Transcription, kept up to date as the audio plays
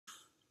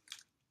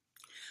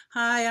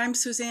Hi, I'm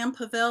Suzanne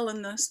Pavel,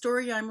 and the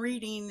story I'm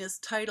reading is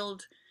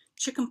titled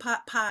Chicken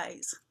Pot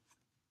Pies.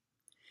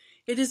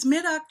 It is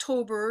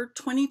mid-October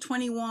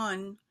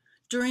 2021,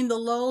 during the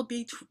lull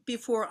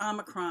before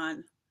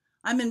Omicron.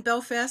 I'm in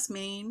Belfast,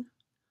 Maine.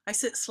 I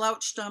sit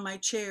slouched on my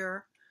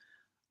chair.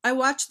 I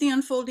watch the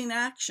unfolding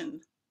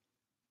action.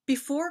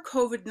 Before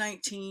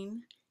COVID-19,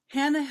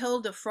 Hannah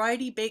held a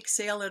Friday bake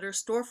sale at her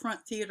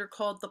storefront theater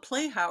called the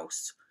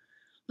Playhouse,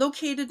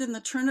 located in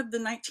the turn of the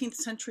 19th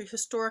century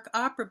historic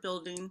opera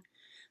building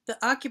that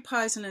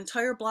occupies an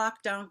entire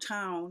block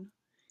downtown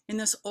in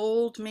this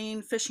old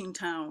Maine fishing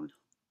town.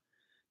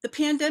 The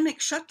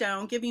pandemic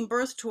shutdown, giving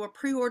birth to a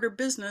pre-order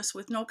business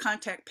with no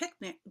contact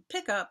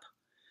pickup,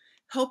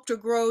 helped to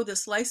grow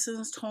this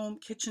licensed home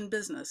kitchen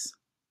business.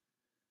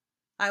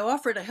 I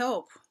offer to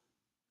help.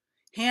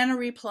 Hannah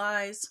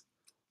replies,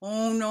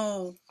 "Oh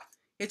no,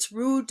 it's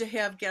rude to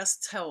have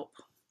guests help."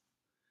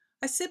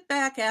 I sit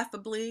back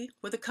affably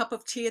with a cup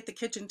of tea at the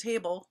kitchen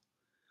table.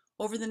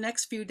 Over the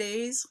next few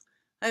days,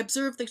 I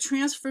observed the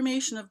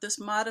transformation of this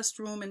modest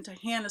room into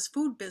Hannah's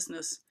food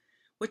business,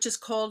 which is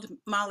called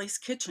Molly's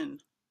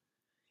Kitchen.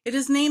 It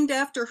is named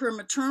after her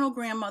maternal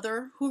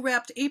grandmother, who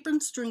wrapped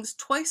apron strings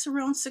twice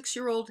around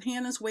 6-year-old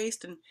Hannah's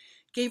waist and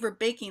gave her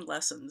baking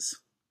lessons.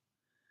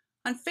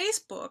 On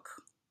Facebook,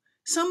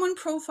 someone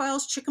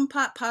profiles chicken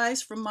pot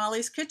pies from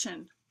Molly's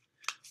Kitchen.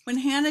 When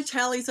Hannah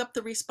tallies up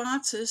the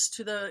responses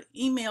to the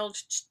emailed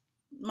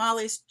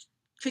Molly's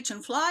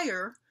Kitchen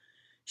flyer,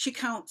 she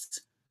counts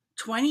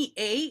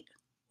 28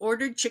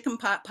 ordered chicken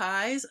pot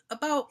pies,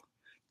 about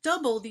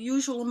double the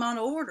usual amount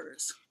of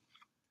orders.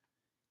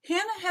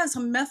 Hannah has a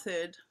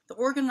method that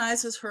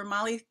organizes her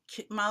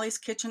Molly's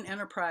Kitchen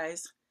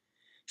enterprise.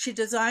 She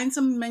designs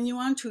a menu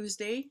on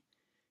Tuesday.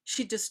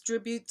 She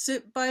distributes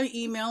it by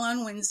email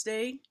on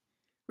Wednesday.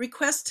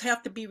 Requests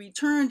have to be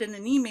returned in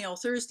an email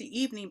Thursday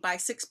evening by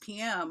 6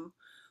 p.m.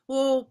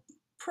 Well,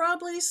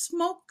 probably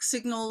smoke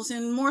signals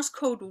in Morse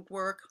code would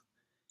work,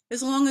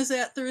 as long as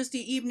that Thursday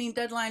evening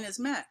deadline is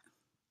met.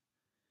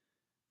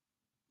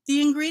 The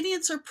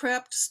ingredients are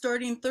prepped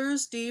starting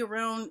Thursday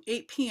around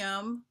 8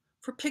 p.m.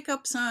 for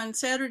pickups on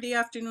Saturday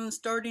afternoon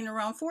starting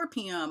around 4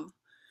 p.m.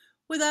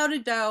 Without a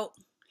doubt,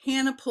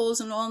 Hannah pulls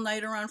an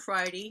all-nighter on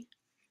Friday.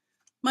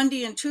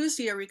 Monday and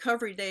Tuesday are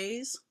recovery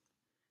days.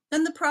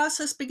 Then the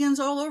process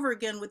begins all over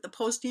again with the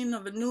posting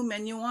of a new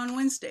menu on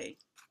Wednesday.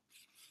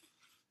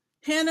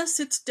 Hannah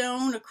sits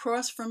down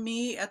across from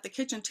me at the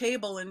kitchen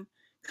table and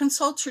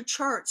consults her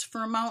charts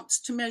for amounts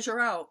to measure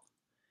out.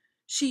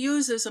 She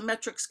uses a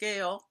metric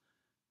scale.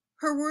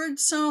 Her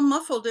words sound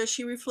muffled as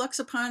she reflects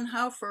upon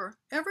how for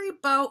every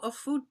bout of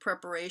food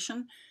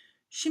preparation,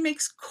 she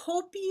makes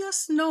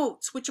copious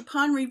notes which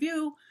upon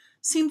review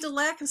seem to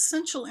lack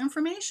essential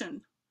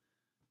information.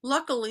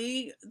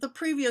 Luckily, the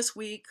previous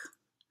week,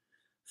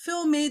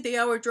 Phil made the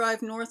hour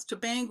drive north to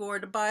Bangor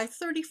to buy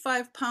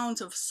 35 pounds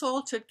of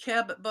salted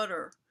Cabot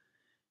butter.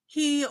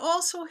 He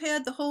also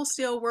had the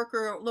wholesale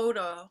worker load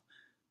a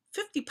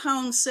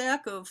 50-pound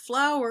sack of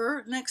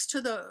flour next to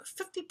the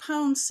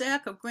 50-pound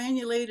sack of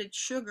granulated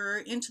sugar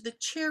into the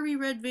cherry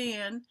red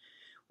van,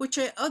 which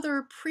at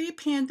other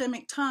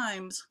pre-pandemic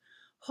times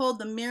hauled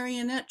the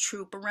marionette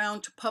troupe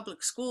around to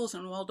public schools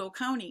in Waldo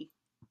County.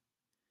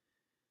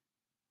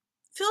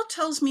 Phil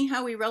tells me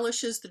how he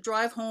relishes the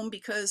drive home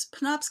because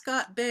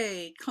Penobscot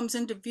Bay comes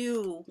into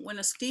view when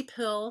a steep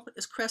hill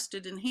is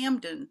crested in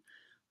Hamden,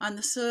 on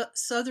the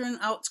southern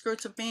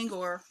outskirts of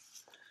Bangor.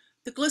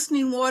 The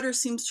glistening water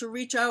seems to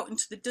reach out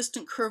into the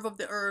distant curve of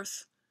the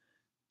earth.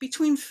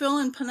 Between Phil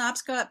and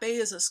Penobscot Bay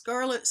is a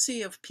scarlet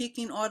sea of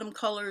peaking autumn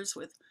colors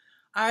with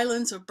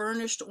islands of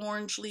burnished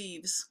orange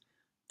leaves.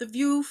 The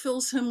view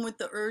fills him with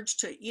the urge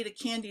to eat a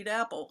candied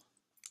apple.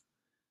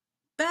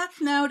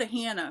 Back now to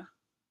Hannah.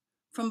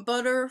 From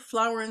butter,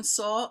 flour, and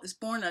salt is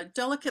born a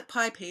delicate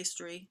pie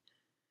pastry.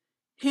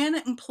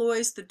 Hannah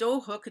employs the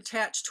dough hook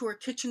attached to her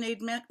KitchenAid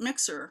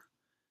mixer.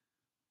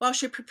 While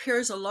she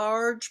prepares a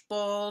large,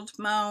 balled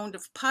mound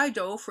of pie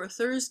dough for a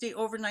Thursday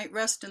overnight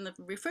rest in the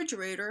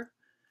refrigerator,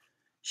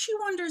 she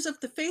wonders if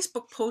the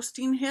Facebook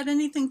posting had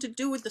anything to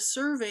do with the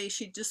survey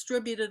she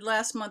distributed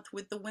last month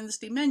with the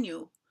Wednesday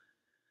menu.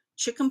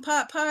 Chicken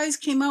pot pies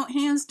came out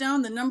hands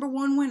down the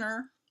 #1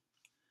 winner.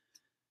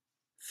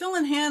 Phil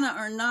and Hannah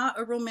are not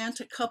a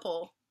romantic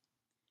couple.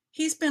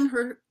 He's been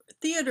her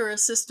theater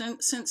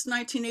assistant since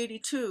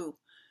 1982.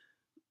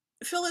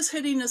 Phil is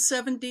hitting his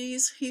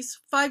 70s. He's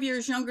 5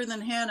 years younger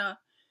than Hannah.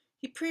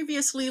 He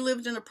previously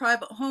lived in a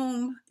private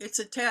home, its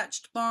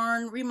attached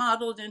barn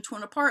remodeled into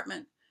an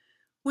apartment.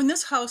 When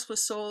this house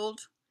was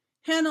sold,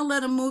 Hannah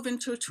let him move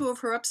into 2 of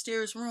her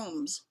upstairs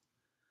rooms.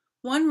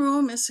 One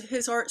room is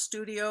his art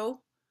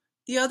studio.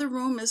 The other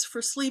room is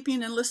for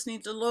sleeping and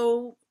listening to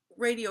low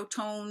radio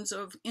tones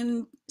of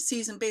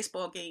in-season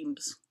baseball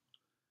games.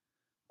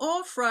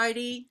 All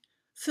Friday,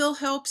 Phil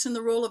helps in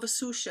the role of a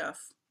sous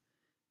chef.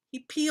 He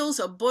peels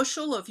a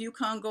bushel of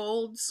Yukon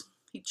Golds.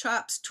 He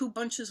chops 2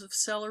 bunches of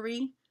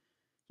celery.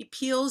 He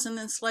peels and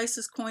then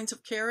slices coins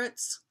of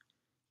carrots.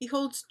 He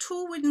holds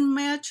 2 wooden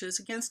matches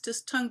against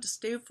his tongue to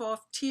stave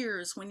off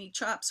tears when he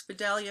chops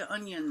Vidalia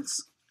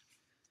onions.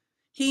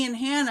 He and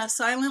Hannah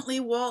silently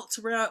waltz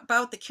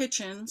about the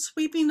kitchen,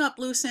 sweeping up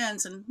loose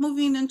ends and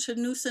moving into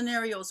new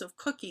scenarios of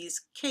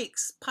cookies,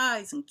 cakes,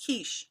 pies, and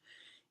quiche,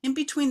 in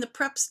between the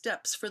prep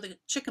steps for the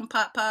chicken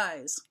pot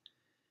pies.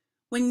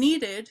 When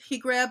needed, he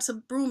grabs a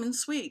broom and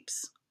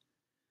sweeps.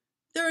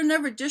 There are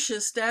never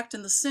dishes stacked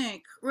in the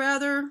sink.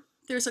 Rather,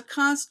 there's a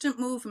constant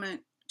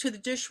movement to the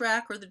dish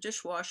rack or the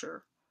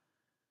dishwasher.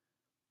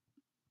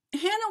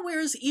 Hannah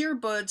wears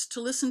earbuds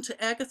to listen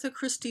to Agatha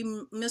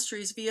Christie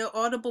mysteries via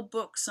Audible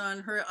books on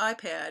her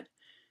iPad.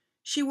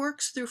 She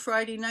works through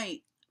Friday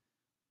night.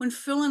 When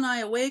Phil and I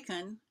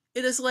awaken,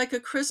 it is like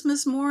a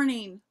Christmas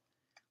morning,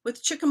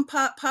 with chicken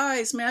pot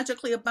pies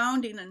magically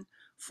abounding and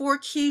 4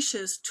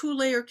 quiches,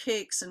 2-layer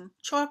cakes, and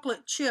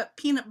chocolate chip,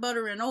 peanut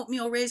butter, and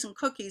oatmeal raisin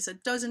cookies, a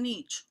dozen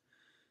each.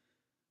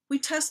 We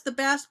test the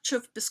batch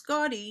of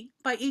biscotti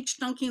by each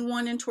dunking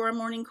one into our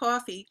morning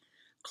coffee,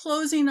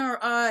 closing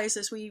our eyes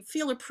as we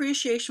feel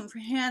appreciation for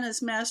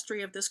Hannah's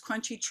mastery of this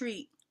crunchy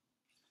treat.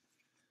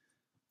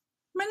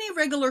 Many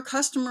regular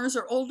customers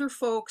are older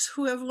folks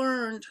who have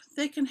learned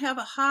they can have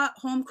a hot,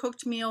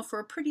 home-cooked meal for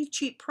a pretty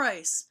cheap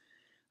price.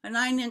 A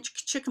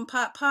 9-inch chicken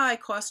pot pie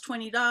costs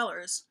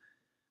 $20.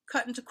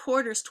 Cut into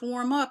quarters to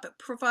warm up, it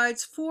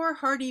provides 4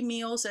 hearty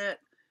meals at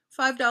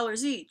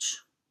 $5 each.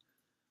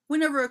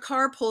 Whenever a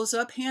car pulls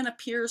up, Hannah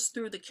peers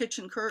through the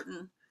kitchen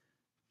curtain.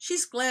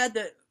 She's glad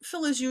that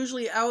Phil is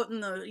usually out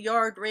in the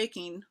yard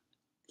raking.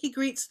 He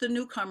greets the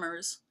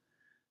newcomers.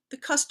 The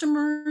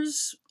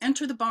customers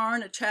enter the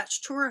barn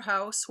attached to her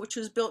house, which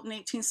was built in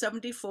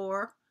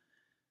 1874.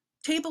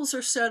 Tables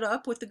are set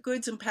up with the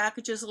goods and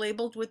packages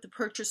labeled with the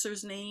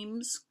purchasers'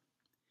 names.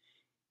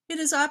 It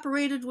is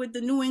operated with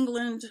the New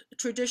England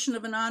tradition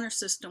of an honor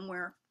system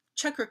where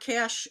check or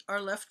cash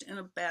are left in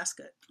a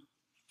basket.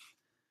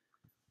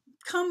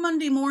 Come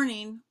Monday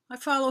morning, I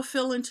follow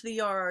Phil into the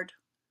yard.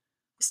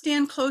 I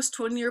stand close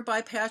to a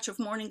nearby patch of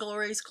morning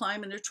glories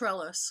climbing a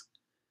trellis.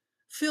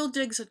 Phil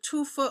digs a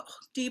 2-foot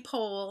deep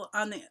hole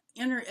on the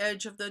inner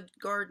edge of the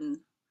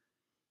garden.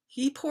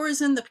 He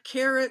pours in the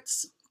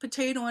carrots,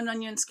 potato, and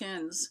onion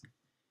skins.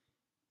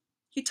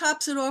 He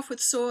tops it off with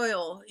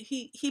soil.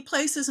 He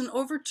places an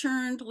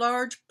overturned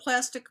large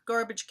plastic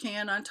garbage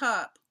can on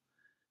top.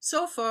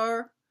 So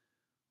far,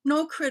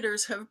 no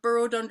critters have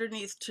burrowed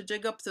underneath to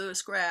dig up the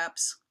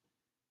scraps.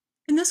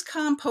 And this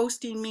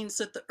composting means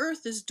that the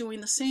earth is doing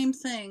the same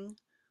thing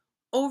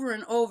over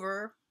and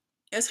over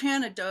as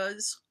Hannah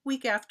does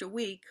week after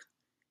week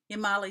in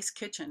Molly's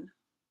kitchen.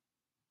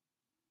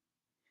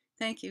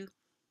 Thank you.